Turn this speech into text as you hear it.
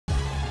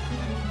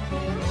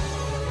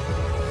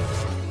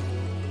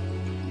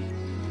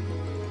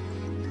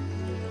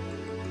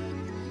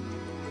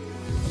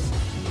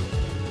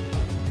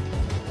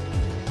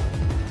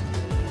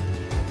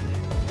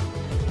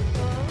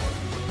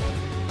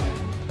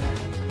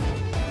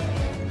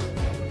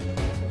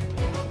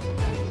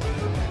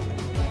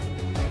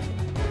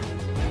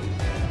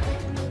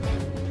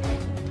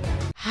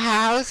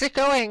How's it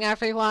going,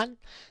 everyone?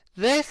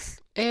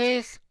 This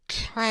is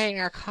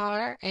Trainer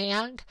Caller,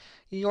 and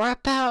you're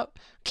about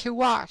to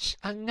watch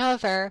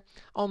another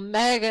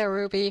Omega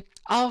Ruby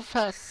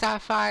Alpha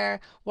Sapphire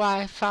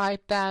Wi-Fi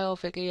battle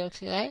video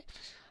today.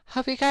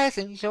 Hope you guys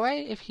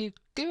enjoy. If you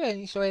do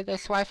enjoy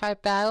this Wi-Fi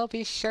battle,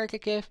 be sure to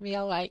give me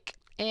a like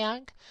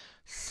and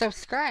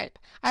subscribe.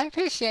 I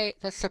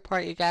appreciate the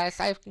support, you guys.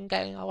 I've been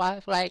getting a lot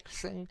of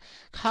likes and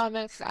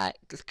comments. I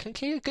just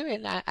continue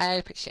doing that. I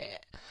appreciate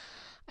it.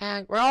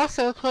 And we're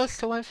also close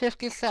to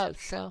 150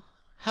 subs, so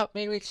help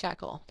me reach that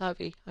goal. That would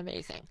be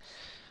amazing.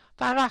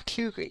 But I'm not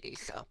too greedy,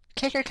 so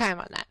take your time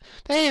on that.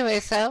 But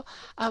anyway, so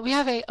we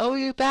have a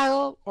OU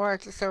battle, or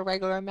just a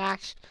regular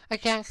match,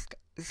 against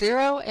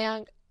Zero,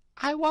 and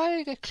I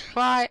wanted to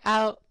try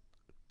out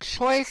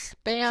Choice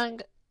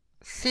Band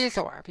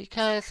Caesar,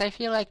 because I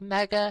feel like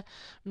Mega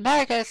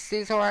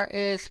Caesar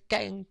is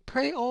getting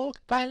pretty old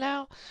by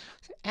now.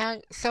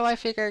 And so I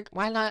figured,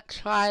 why not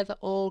try the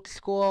old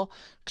school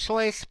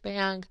Choice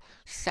Band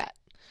set?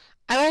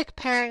 I like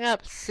pairing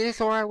up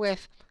Caesar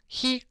with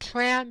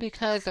Heatran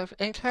because of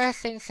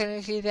interesting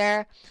synergy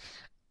there.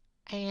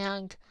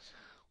 And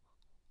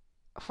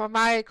for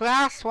my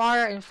Glass,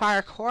 Water, and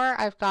Fire core,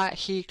 I've got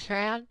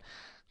Heatran,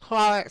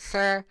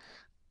 Clawitzer,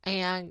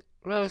 and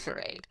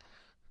Roserade.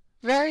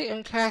 Very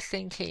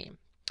interesting team.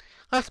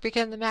 Let's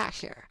begin the match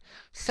here.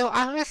 So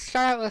I'm going to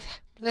start with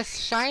this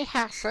shiny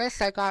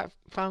Haxorus I got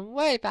from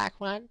way back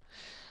when.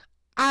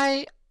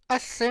 I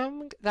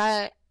assumed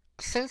that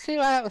since he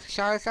went out with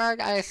Charizard,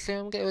 I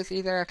assumed it was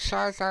either a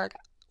Charizard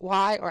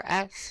Y or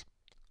S,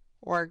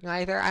 or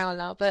neither, I don't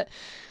know, but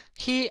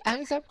he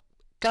ends up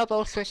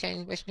double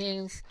switching, which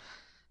means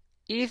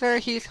either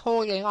he's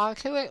holding on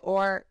to it,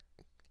 or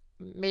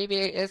maybe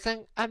it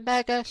isn't a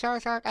Mega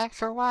Charizard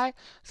X or Y,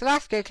 so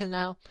that's good to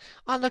know.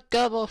 On the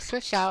double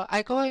switch out,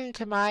 I go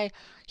into my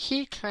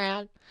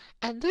Heatran,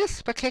 and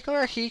this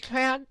particular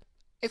Heatran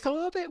is a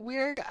little bit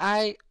weird.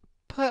 I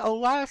put a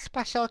lot of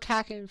special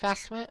attack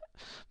investment.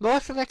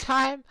 Most of the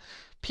time,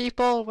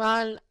 people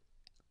run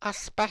a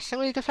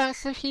specially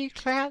defensive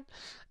Heatran,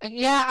 and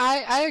yeah,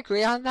 I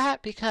agree on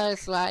that,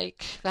 because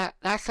like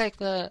that's like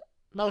the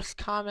most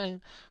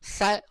common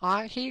set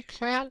on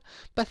Heatran,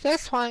 but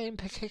this one in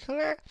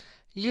particular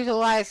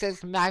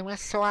utilizes Magma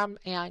Storm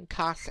and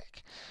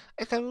Toxic.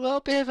 It's a little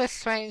bit of a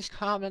strange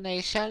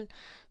combination,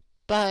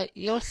 but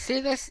you'll see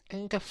this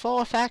into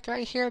full effect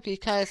right here,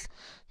 because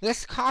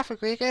this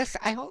Cofagrigus,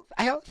 I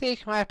don't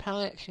think my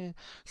opponent can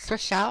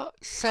switch out,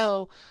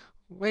 so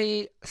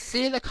we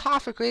see the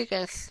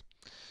Cofagrigus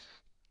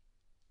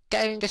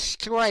getting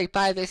destroyed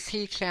by this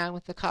Heatran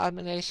with the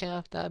combination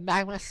of the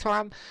Magma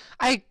Storm.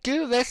 I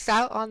do miss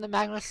out on the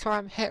Magma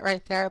Storm hit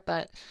right there,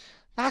 but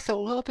that's a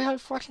little bit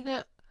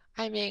unfortunate.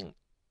 I mean,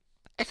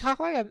 it's not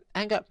going to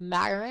end up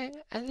mattering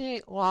in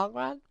the long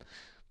run,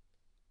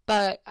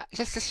 but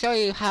just to show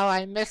you how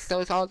I miss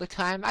those all the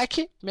time, I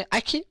keep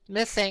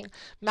missing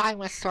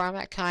Magma Storm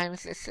at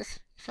times. It's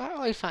not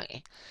really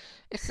funny.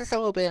 It's just a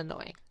little bit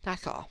annoying,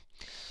 that's all.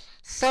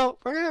 So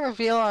we're going to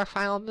reveal our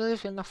final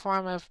move in the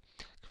form of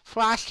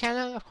Flash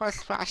Cannon. Of course,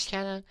 Flash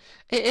Cannon.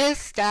 It is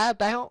stab,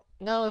 but I don't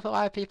know if a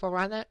lot of people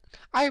run it.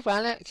 I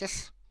run it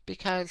just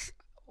because,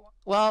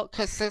 well,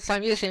 because since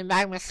I'm using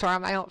Magma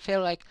Storm, I don't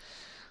feel like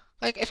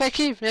if I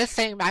keep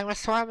missing Magma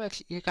Storm,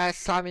 if you guys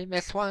saw me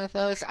miss one of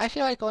those, I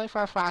feel like going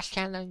for a Flash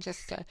Cannon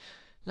just to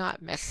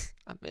not miss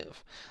a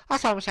move.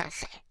 That's what I'm trying to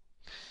say.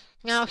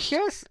 Now,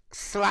 here's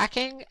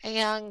Slacking,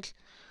 and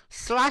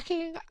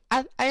Slacking,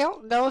 I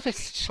don't know if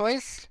it's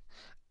Choice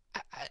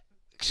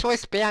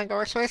Band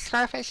or Choice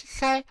Scarf, I should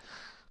say,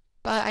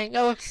 but I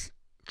know it's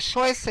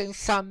Choice in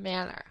some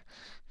manner.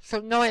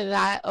 So knowing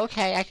that,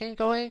 okay, I can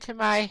go into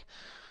my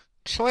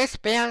Choice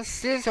Band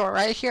Scizor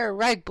right here,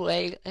 Red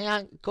Blade,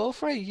 and go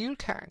for a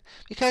U-turn,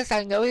 because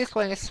I know he's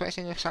going to switch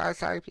into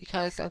Charizard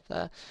because of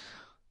the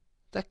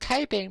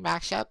typing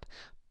matchup.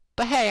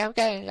 But hey, I'm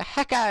getting the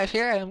heck out of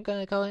here, and I'm going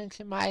to go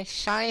into my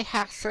shiny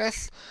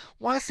Haxorus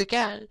once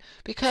again,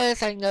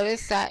 because I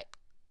noticed that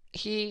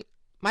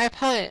my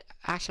opponent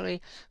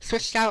actually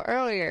switched out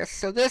earlier,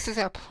 so this is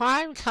a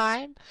prime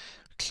time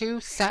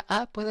to set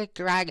up with a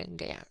Dragon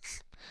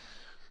Dance,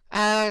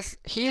 as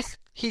he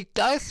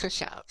does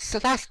switch out, so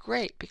that's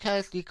great,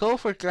 because we go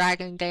for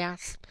Dragon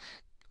Dance,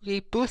 we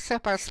boost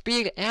up our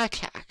speed and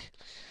attack.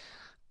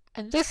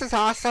 And this is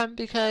awesome,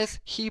 because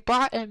he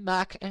brought in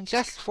Muck, and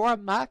just for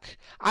Muck,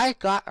 I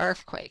got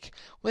Earthquake,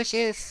 which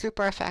is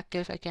super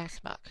effective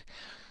against Muck.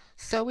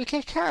 So we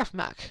take care of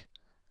Muck.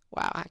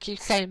 Wow, I keep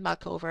saying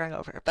Muck over and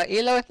over, but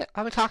you know what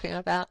I'm talking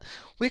about.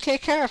 We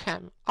take care of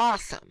him.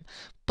 Awesome.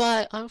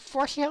 But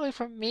unfortunately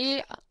for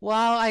me,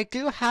 while I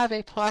do have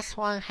a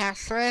 +1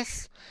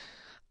 Haxorus,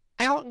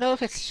 I don't know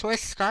if it's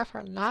choice scarf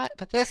or not,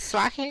 but this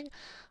slacking,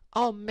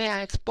 oh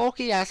man, it's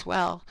bulky as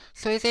well.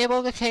 So he's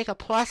able to take a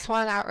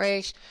 +1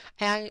 outrage,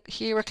 and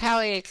he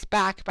retaliates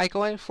back by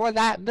going for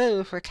that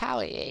move,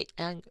 retaliate,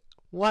 and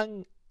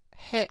one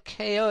hit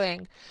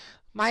KOing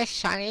my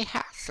shiny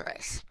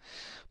Haxorus.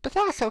 But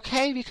that's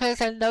okay, because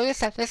I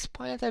noticed at this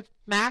point of the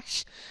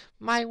match,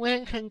 my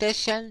win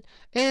condition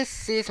is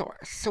Caesar,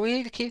 so we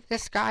need to keep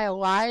this guy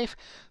alive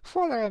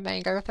for the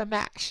remainder of the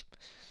match.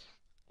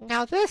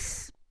 Now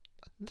this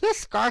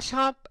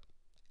Garchomp,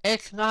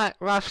 it's not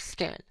rough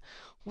skin,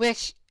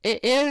 which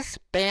it is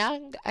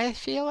banned, I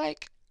feel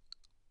like.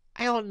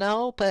 I don't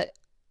know, but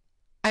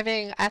I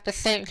mean, at the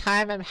same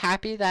time, I'm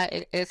happy that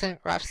it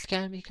isn't rough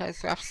skin,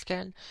 because rough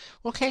skin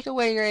will take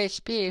away your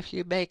HP if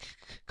you make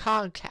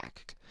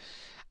contact.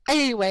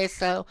 Anyway,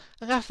 so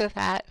enough of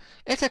that.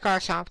 It's a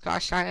Garchomp,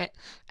 gosh darn it.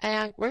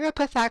 And we're going to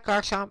put that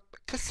Garchomp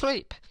to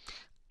sleep.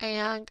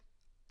 And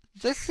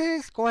this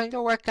is going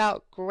to work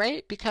out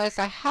great because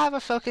I have a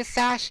Focus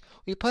Sash.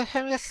 We put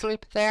him to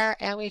sleep there,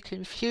 and we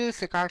confuse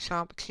the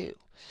Garchomp too.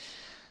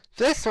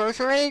 This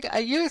Roserade, I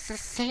used the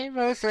same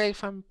Roserade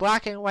from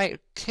Black and White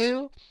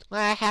 2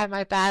 when I had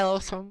my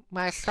battles from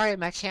when I started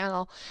my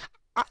channel.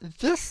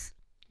 This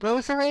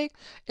Roserade,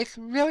 it's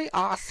really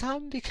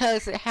awesome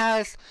because it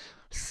has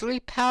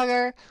Sleep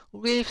Powder,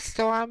 Leaf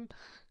Storm,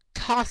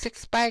 Toxic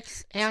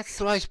Spikes, and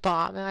Sludge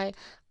Bomb. And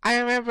I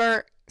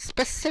remember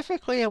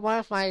specifically in one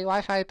of my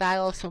Wi-Fi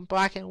battles from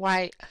Black and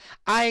White,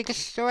 I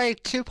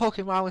destroyed 2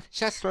 Pokemon with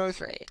just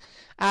Roserade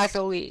as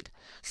a lead.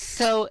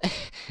 So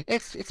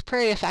it's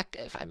pretty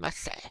effective, I must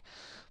say.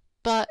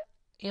 But,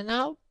 you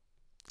know,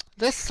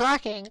 this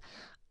slacking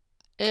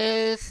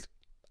is,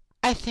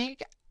 I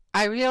think,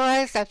 I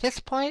realized at this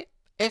point,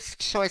 it's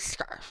Choice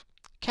Scarf.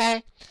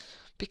 Okay?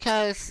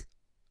 Because,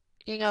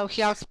 you know,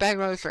 he outsped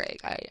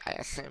Roserade, I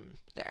assume,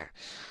 there.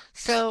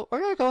 So, we're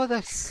going to go with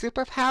a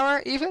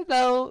Superpower. Even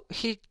though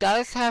he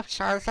does have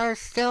Charizard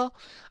still,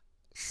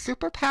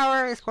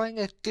 Superpower is going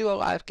to do a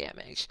lot of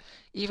damage,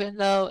 even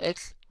though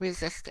it's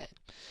resistant.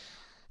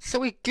 So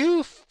we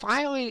do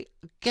finally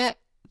get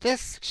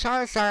this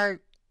Charizard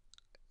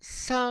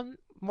some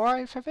more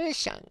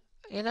information.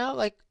 You know,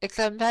 like, it's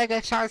a Mega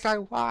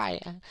Charizard Y,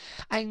 and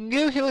I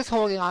knew he was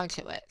holding on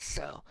to it,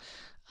 so...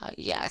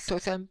 yeah, so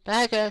it's a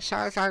Mega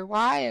Charizard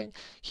Y, and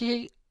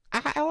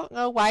I don't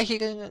know why he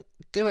didn't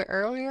do it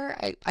earlier.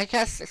 I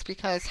guess it's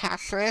because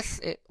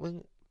Haxorus, it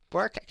wouldn't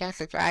work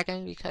against a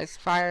dragon because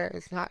fire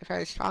is not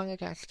very strong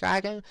against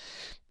dragon.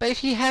 But if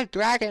he had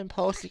Dragon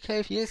Pulse, he could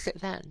have used it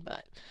then,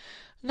 but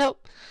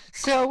nope.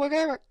 So we're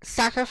gonna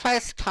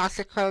sacrifice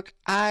Toxicroak.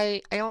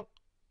 I don't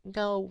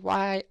know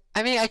why.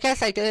 I mean, I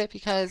guess I did it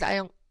because I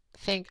don't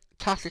think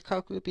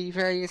Toxicroak would be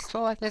very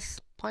useful at this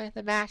point of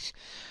the match.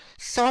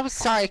 So I'm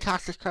sorry,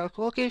 Toxicroak.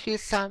 We'll give you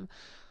some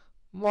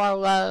more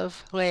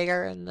love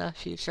later in the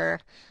future.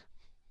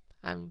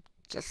 I'm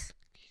just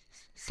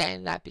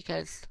saying that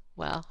because,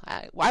 well,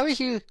 why would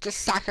you just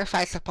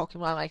sacrifice a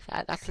Pokemon like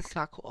that? That's just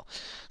not cool.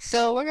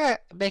 So we're gonna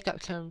make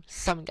up to him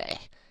someday.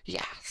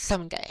 Yeah,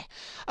 someday.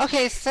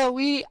 Okay, so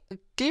we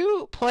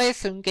do play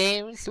some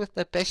games with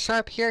the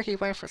Bisharp here. He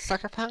went for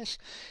Sucker Punch.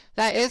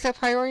 That is a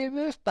priority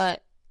move,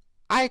 but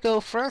I go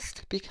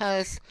first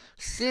because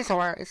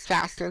Scizor is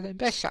faster than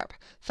Bisharp.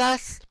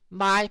 Thus,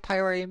 my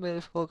priority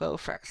move will go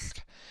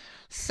first.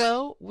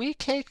 So, we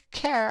take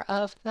care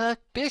of the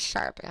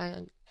Bisharp,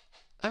 and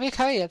let me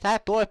tell you,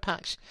 that Bullet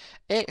Punch,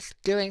 it's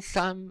doing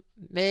some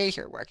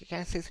major work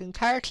against his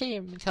entire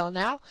team until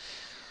now.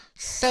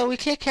 So, we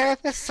take care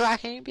of the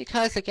slacking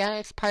because, again,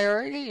 it's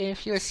priority, and if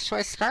he was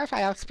Choice Scarf,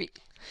 I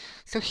outspeed.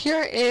 So,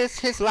 here is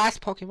his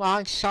last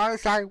Pokemon,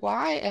 Charizard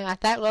Y, and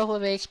at that level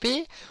of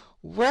HP,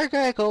 we're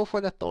going to go for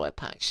the Bullet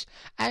Punch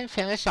and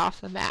finish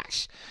off the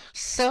match.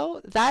 So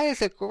that is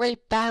a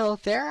great battle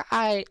there.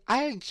 I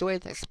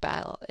enjoyed this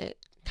battle. It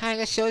kind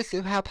of shows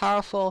you how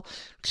powerful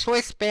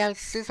Choice Band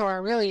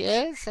Scizor really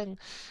is, and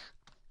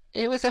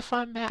it was a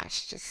fun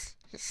match, just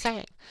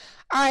saying.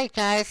 Alright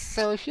guys,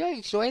 so if you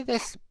enjoyed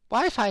this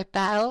Wi-Fi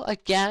battle,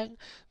 again,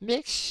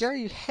 make sure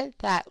you hit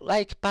that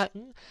like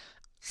button,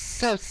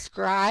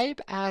 subscribe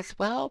as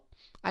well.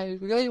 I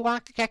really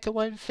want to get to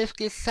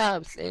 150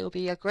 subs. It'll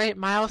be a great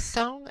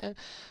milestone, and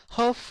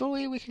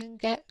hopefully we can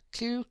get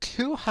to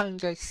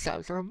 200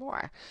 subs or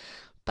more.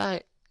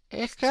 But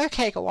it's going to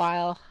take a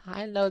while.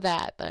 I know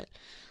that, but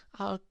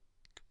I'll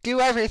do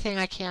everything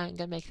I can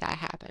to make that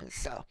happen.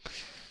 So,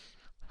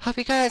 hope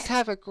you guys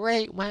have a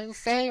great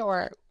Wednesday,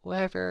 or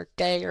whatever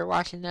day you're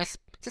watching this.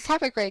 Just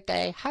have a great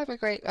day. Have a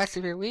great rest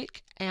of your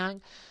week.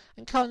 And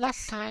until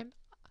next time,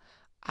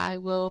 I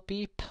will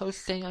be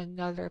posting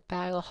another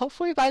battle,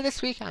 hopefully by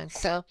this weekend.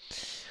 So,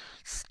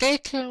 stay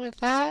tuned with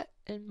that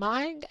in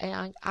mind,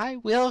 and I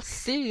will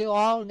see you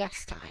all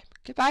next time.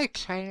 Goodbye,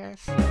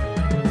 trainers.